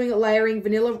going to be doing it layering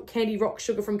vanilla candy rock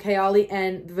sugar from Kayali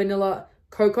and vanilla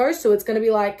cocoa. So it's going to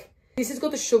be like, this has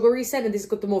got the sugary scent and this has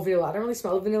got the more vanilla. I don't really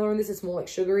smell the vanilla in this. It's more like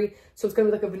sugary. So it's going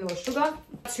to be like a vanilla sugar.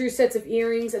 2 sets of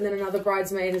earrings, and then another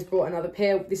bridesmaid has brought another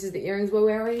pair. This is the earrings we're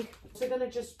wearing. So I'm going to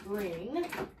just bring,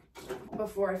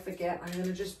 before I forget, I'm going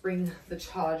to just bring the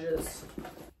chargers.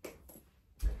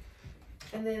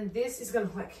 And then this is going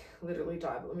to like literally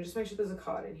die. But let me just make sure there's a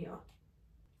card in here.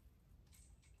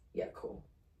 Yeah, cool.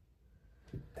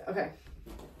 Okay.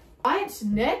 Right,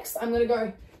 next I'm going to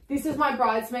go, this is my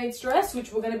bridesmaid's dress,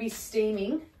 which we're going to be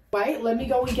steaming. Wait, let me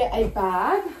go and get a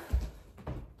bag. I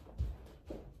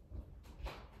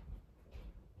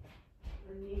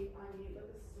need like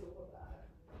a silver bag.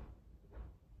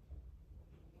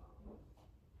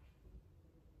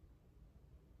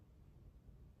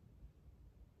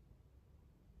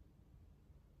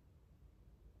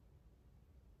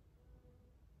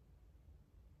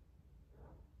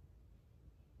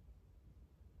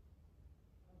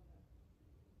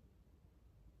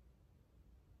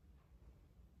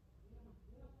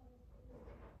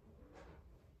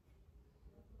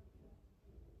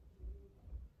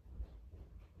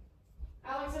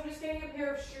 Alex, I'm just getting a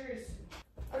pair of shoes.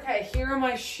 Okay, here are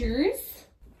my shoes.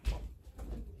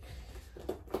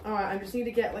 Alright, I just need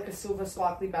to get like a silver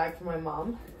sparkly bag for my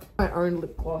mum. My own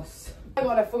lip gloss. Oh my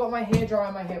god, I forgot my hairdryer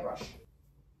and my hairbrush.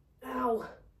 Ow.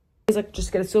 Like,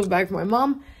 just get a silver bag for my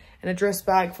mum and a dress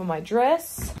bag for my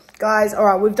dress. Guys,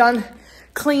 alright, we've done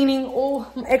cleaning. All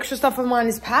extra stuff of mine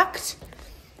is packed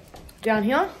down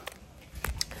here.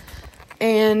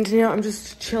 And now I'm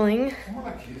just chilling.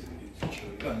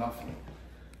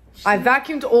 I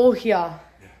vacuumed all here. Yeah.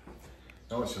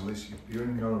 No, it's at least you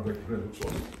only go to the looks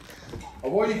like. Oh,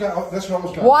 why are you going? That's what I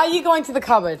was going. Why are you going to the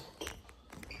cupboard?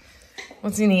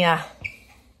 What's in here?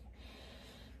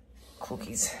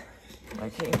 Cookies.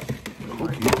 Okay.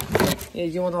 Yeah,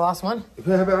 do you want the last one?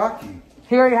 How about Aki?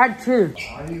 He already had 2.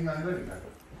 I didn't know that.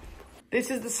 This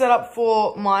is the setup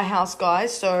for my house,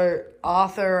 guys. So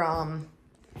Arthur,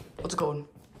 what's it called?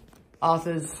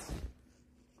 Arthur's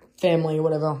family or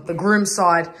whatever, the groom's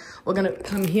side, we're gonna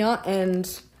come here,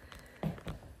 and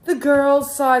the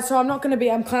girls' side. So I'm kind of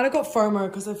got FOMO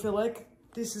because I feel like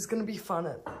this is gonna be fun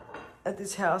at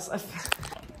this house.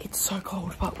 It's so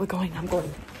cold, but we're going. I'm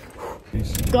going.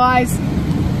 Guys,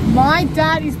 my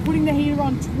dad is putting the heater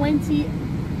on 20.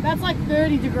 That's like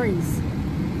 30 degrees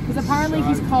because apparently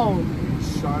he's cold.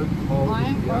 It's so cold. I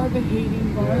am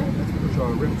overheating, bro. Yeah, that's because you're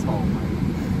a reptile,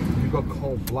 mate. You've got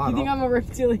cold blood. You think I'm a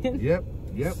reptilian?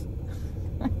 Yep.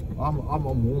 I'm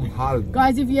warm-hearted.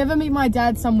 Guys, if you ever meet my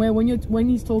dad somewhere, when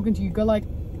he's talking to you, go like,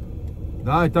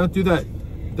 no, don't do that.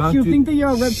 He'll think that you're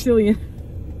a reptilian.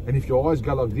 And if your eyes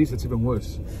go like this, it's even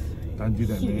worse. Don't do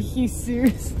that, man. He's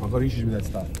serious. I've got issues with that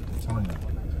stuff. I'm telling you.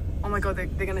 Oh my god,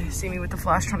 they're gonna see me with the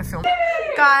flash trying to film.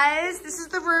 Guys, this is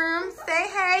the room. Say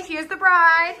hey, here's the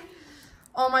bride.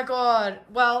 Oh my god.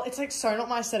 Well, it's like so not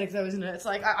my aesthetic though, isn't it? It's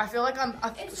like I feel like I'm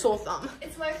a sore thumb.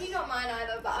 It's low-key not mine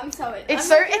either, but I'm so in. It's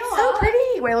so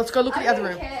pretty. Wait, let's go look at the other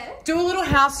room. Do a little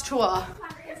house tour.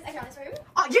 Okay, this room.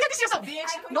 Oh You get this yourself, bitch.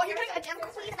 Not you getting a I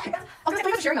was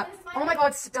gonna say, sharing that. Oh my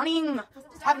god, stunning.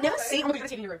 I've never seen. Oh my god,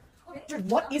 TV in your room.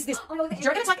 Dude, what is this? Do you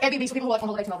reckon it's like Airbnb, so people who are like on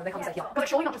holiday to Melbourne, they come and stay here? But like,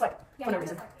 surely not just like for no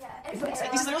reason. This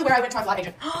is literally where I went to my flight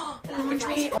agent.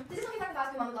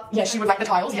 Yeah, she would like the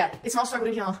tiles. Yeah, it smells so good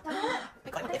in here.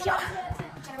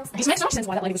 This makes no sense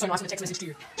why that lady was so nice in a text message to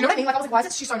you. Do you know what I mean? Like, I was like, why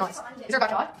is she so nice? Is there a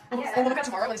backyard? And we'll look at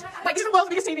tomorrow. Wait, this is the world's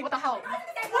biggest TV. What the hell?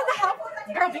 What the hell?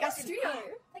 Girl, big ass studio.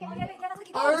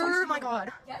 Oh my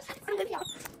god.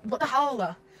 What the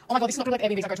hell? Oh my god, this is not like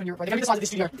Airbnbs I go to in Europe, bro. They're gonna be the size of this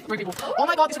studio. 3 people. Oh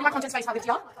my god, this is my content space. Have this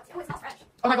here.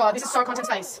 Oh my god, this is so content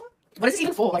space. What is this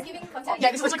even for? Like,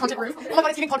 yeah, this is literally content room. Oh my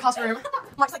god, it's giving podcast room. I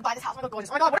might just like buy this house. Oh my god, gorgeous.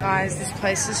 Oh my god. Guys, this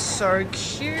place is so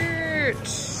cute.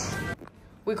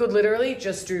 We could literally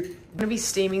just do. I'm gonna be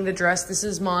steaming the dress. This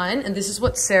is mine, and this is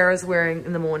what Sarah's wearing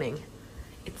in the morning.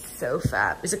 It's so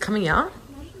fab. Is it coming out?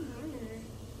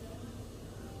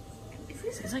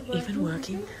 Is it like even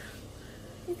working?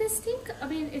 There's steam. I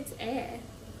mean, it's air.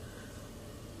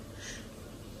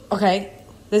 Okay,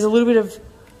 there's a little bit of.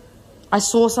 I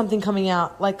saw something coming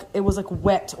out, like it was like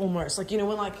wet almost, like you know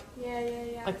when like.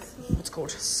 Yeah. Like what's it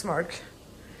called? Smoke.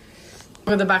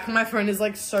 But the back of my phone is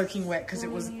like soaking wet because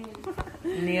it was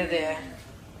near there.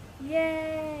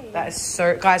 Yay! That is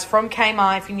so, guys. From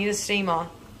Kmart, if you need a steamer,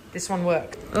 this one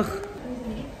worked. Ugh.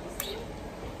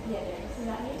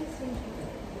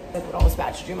 I was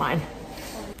about to do mine.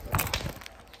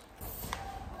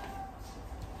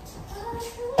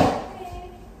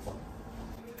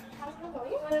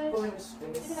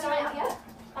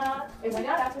 It went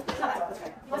out after.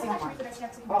 Okay. Let's see how mine.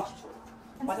 Oh.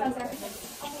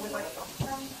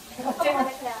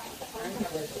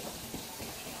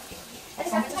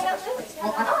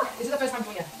 Is it the first time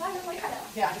doing it?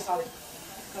 Yeah, I just started. I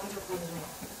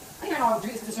think I know how to do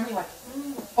this because it's only like.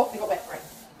 Oh, they got wet, right?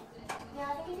 Yeah,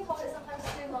 I think if you hold it sometimes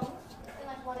too long in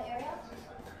like one area.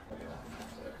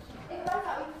 If you run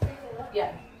out, you can refill it.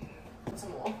 Yeah.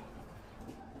 Some more.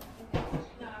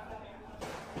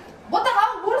 What the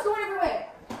hell? Water's going everywhere.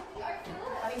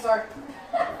 I think so.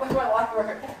 When do my life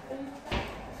work?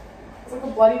 It's like a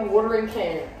bloody watering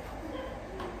can.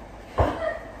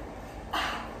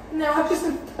 Now I just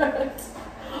burnt.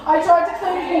 I tried to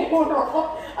clean the water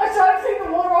off.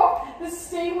 The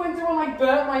steam went through and like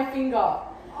burnt my finger.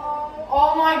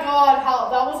 Oh my god, how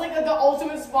that was like the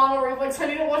ultimate spinal reflex. I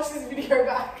need to watch this video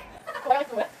back.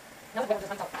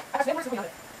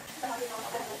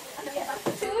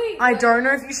 I don't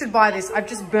know if you should buy this. I've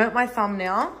just burnt my thumb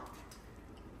now.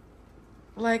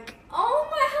 Like, Oh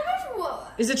my! How much water?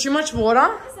 is it too much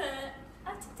water? Is it?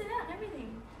 I took it out and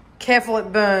everything. Careful,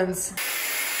 it burns.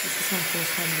 This is my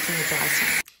first time using a Dyson.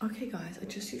 Okay guys, I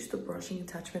just used the brushing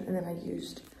attachment and then I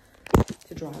used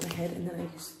to dry my head and then I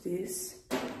used this.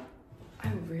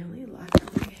 I really like how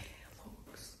my hair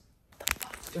looks. The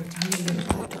fuck? Don't tell me you're gonna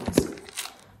buy it.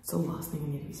 It's the last thing I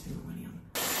need to be spending money on.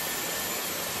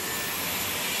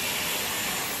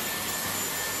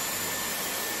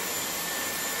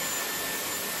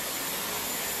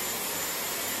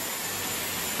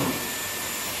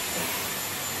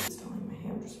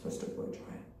 Supposed to blow dry it.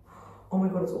 Oh my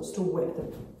god, it's all still wet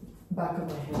at the back of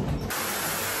my head.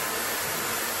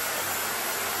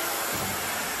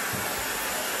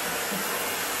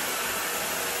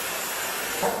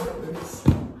 Loose.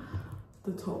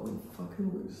 The top went fucking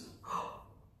loose.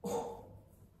 Oh,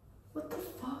 what the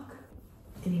fuck?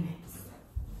 Anyways,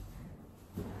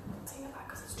 take it back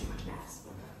because it's too much mess.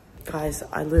 Guys,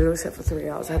 I literally slept for 3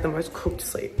 hours. I had the most cooked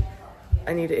sleep.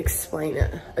 I need to explain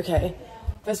it. Okay.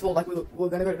 First of all, like we were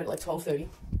gonna go to bed at like 12:30.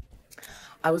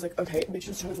 I was like, okay, bitch,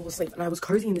 just trying to fall asleep. And I was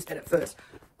cozy in this bed at first.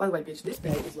 By the way, bitch, this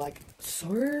bed is like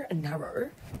so narrow.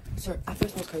 So at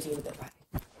first I was cozy in the bed, right?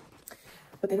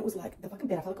 But then it was like, the fucking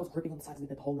bed, I felt like I was gripping on the sides of the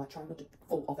bed the whole night, trying not to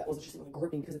fall off. It was just like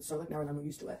gripping because it's so like narrow and I'm not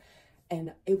used to it.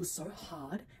 And it was so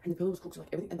hard. And the pillow was cooked, so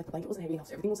like everything, and like the blanket wasn't heavy enough,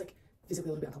 so everything was like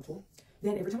physically a little bit uncomfortable.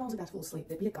 Then every time I was about to fall asleep,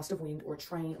 there'd be a gust of wind or a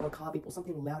train or a car beep or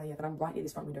something louder, yeah, but I'm right near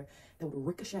this front window, that would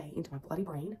ricochet into my bloody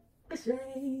brain.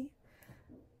 Ricochet!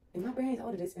 In my brain, is that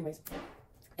what it is? Anyways,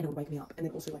 and it would wake me up. And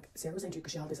then also, like, Sarah was saying too,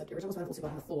 because she had this, like, every time I was about to fall asleep, I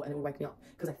had the floor, and it would wake me up,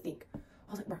 because I think. I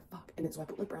was like, bro, fuck. And then so I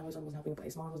put, like, brown nose on, wasn't helping, I put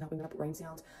ASMR on, wasn't helping, then I put rain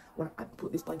sounds. When I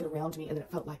put this blanket around me, and then it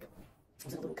felt like I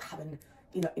was in a little cabin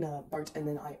in a boat, and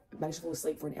then I managed to fall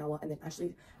asleep for an hour, and then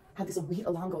actually had this weird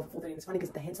alarm go off at 4:30. And it's funny, because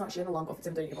at the head start, she had an alarm go off at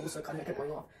 7:30, and I was so kind of kept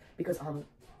going off, because,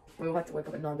 We all had to wake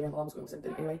up at 9 p.m. Alarm was going off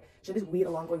 7:30. Anyway, she had this weird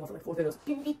alarm going off at like 4:30. It was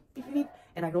beep, beep, beep, beep, beep.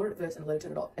 And I ignored it at first and let her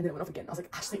turn it off. And then it went off again. I was like,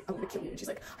 Ashley, I'm gonna kill you. And she's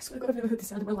like, I swear to God, I've never heard this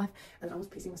sound in my life. And then I was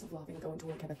pissing myself laughing and going to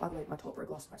work. And by the way, my top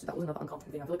broke last night. So that was another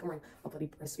uncomfortable thing. I feel like I'm wearing a bloody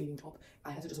breastfeeding top.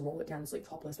 I had to just roll it down and sleep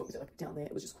topless because like down there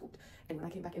it was just cooked. And when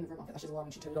I came back in the room after Ashley's alarm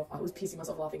and she turned it off, I was pissing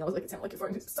myself laughing. I was like, it sounded like your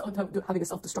phone is having a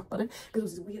self-destruct button because it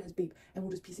was this weird ass beep. And we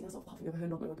were just pissing ourselves laughing over her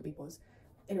not knowing what the beep was.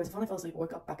 Anyways, I finally fell asleep,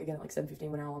 woke up back again at like 7:15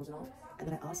 when our alarms went off, and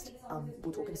then I asked, we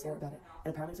were talking to Sarah about it,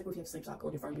 and apparently it's like if you have sleep cycle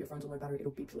on your phone, but your phone's on low battery,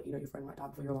 it'll beep to let you know your phone might die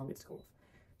before your alarm gets to go off.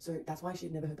 So that's why she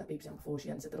had never heard that beep sound before. She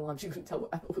hadn't set that alarm, she couldn't tell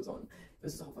what app it was on. It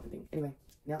was just a whole fucking thing. Anyway,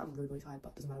 now I'm really, really tired,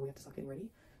 but doesn't matter, we have to start getting ready.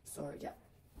 So yeah.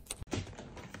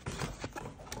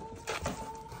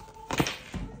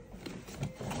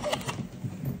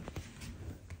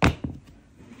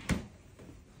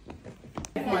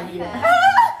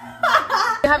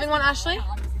 You having one, Ashley?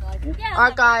 Yeah.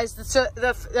 Alright guys, the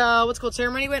what's called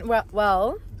ceremony went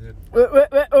well.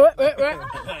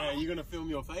 Are you gonna film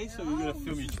your face or are you gonna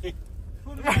film your chin?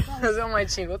 It was on my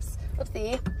chin. Whoops.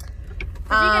 Whoopsie.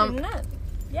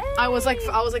 Yeah. I was like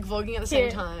vlogging at the same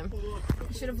time. You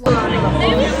should have vlogged.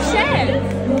 Maybe we should share.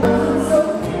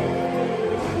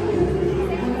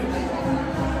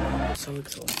 So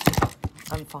exhausted.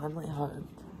 I'm finally home.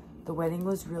 The wedding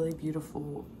was really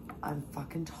beautiful. I'm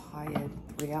fucking tired.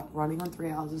 Running on 3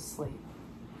 hours of sleep.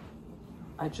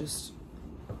 I just...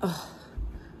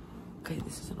 Okay,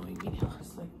 this is annoying me now.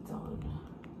 It's like done.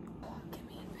 Get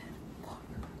me in bed.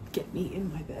 Get me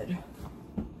in my bed.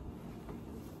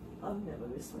 I've never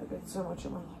missed my bed so much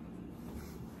in my life.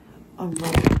 I'm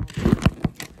running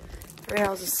 3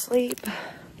 hours of sleep.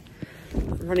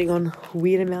 I'm running on a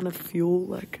weird amount of fuel,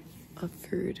 like of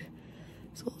food.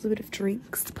 As well as a bit of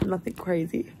drinks, but nothing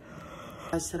crazy.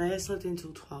 Guys, today I slept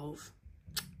until 12.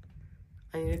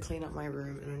 I need to clean up my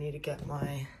room and I need to get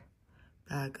my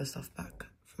bag of stuff back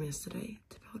from yesterday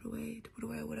to put away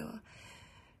or whatever.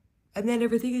 And then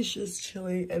everything is just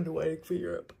chilling and waiting for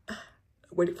Europe.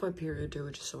 Waiting for my period due,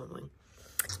 which is so annoying.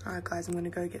 Alright guys, I'm gonna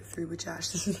go get food with Josh.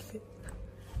 This is the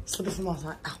slipper from last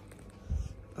night. Ow.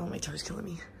 Oh, my toe's killing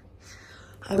me.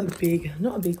 I have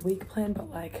not a big week plan, but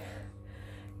like,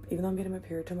 even though I'm getting my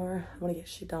period tomorrow, I want to get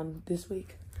shit done this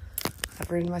week. I've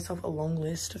written myself a long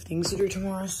list of things to do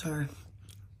tomorrow, so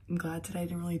I'm glad today I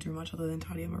didn't really do much other than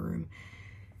tidy up my room,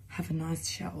 have a nice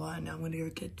shower, and now I'm going to go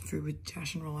get food with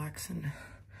Josh and relax and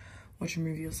watch a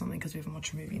movie or something because we haven't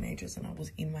watched a movie in ages and I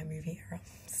was in my movie era,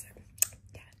 so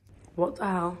yeah. What the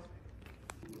hell?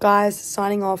 Guys,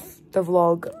 signing off the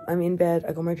vlog. I'm in bed.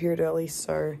 I got my period early,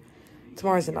 so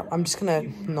tomorrow's enough. I'm just gonna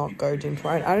not go gym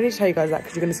tomorrow. I don't need to tell you guys that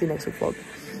because you're gonna see next week's vlog.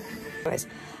 Anyways,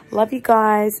 love you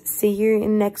guys. See you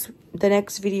in the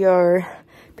next video.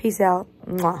 Peace out.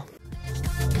 Mwah.